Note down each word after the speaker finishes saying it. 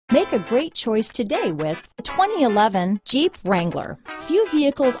Make a great choice today with the 2011 Jeep Wrangler. Few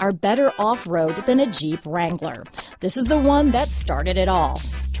vehicles are better off-road than a Jeep Wrangler. This is the one that started it all.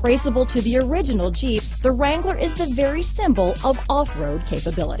 Traceable to the original Jeep, the Wrangler is the very symbol of off-road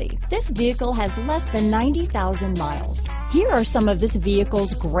capability. This vehicle has less than 90,000 miles. Here are some of this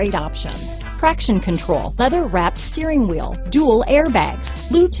vehicle's great options: traction control, leather-wrapped steering wheel, dual airbags,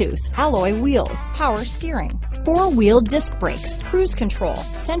 Bluetooth, alloy wheels, power steering, four-wheel disc brakes, cruise control,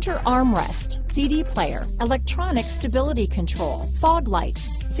 center armrest, CD player, electronic stability control, fog lights,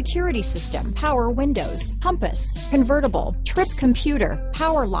 security system, power windows, compass, convertible, trip computer,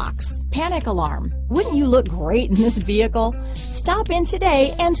 power locks, panic alarm. Wouldn't you look great in this vehicle? Stop in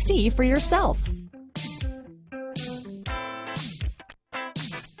today and see for yourself.